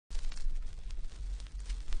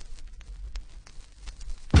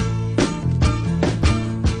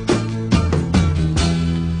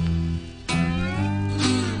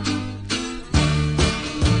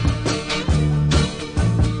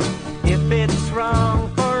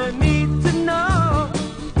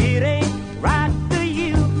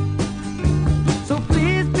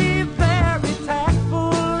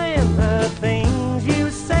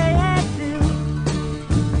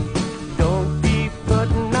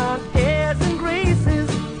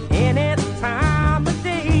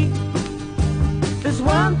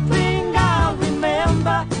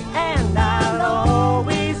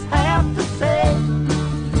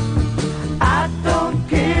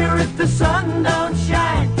sun don't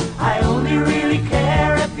shine. I only really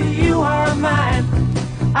care if you are mine.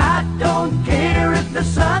 I don't care if the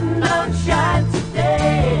sun don't shine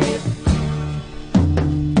today.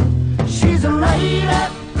 She's a lady.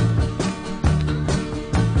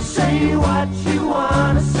 Say what you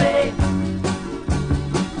wanna say.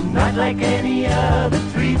 Not like any other,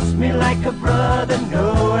 treats me like a brother.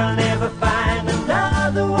 No, I'll never find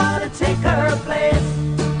another one to take her place.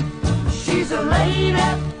 She's a lady.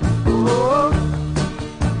 Oh,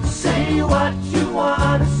 say what you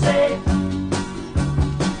wanna say.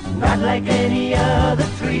 Not like any other,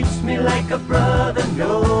 treats me like a brother.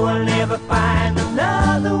 No, I'll never find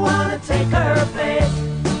another one to take her place.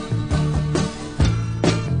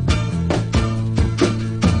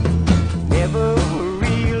 Never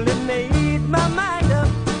really made my mind up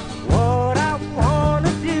what I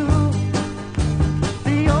wanna do.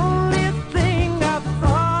 The only thing I've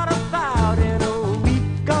thought about in a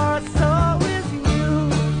week or so is you.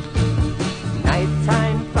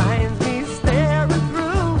 Nighttime finds me staring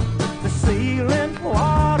through the ceiling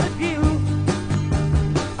water view.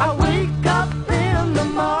 I wake up in the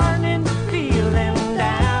morning feeling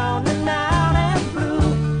down and out and blue.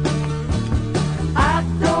 I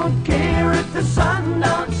don't care if the sun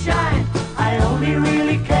don't shine. I only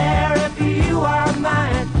really care if you are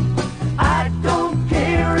mine. I don't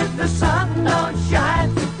care if the sun don't shine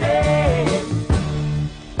today.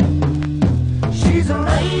 She's a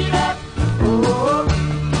lady. Oh,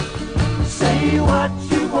 say what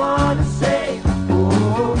you wanna say.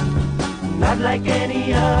 Oh, not like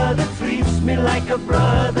any other, treats me like a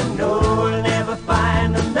brother.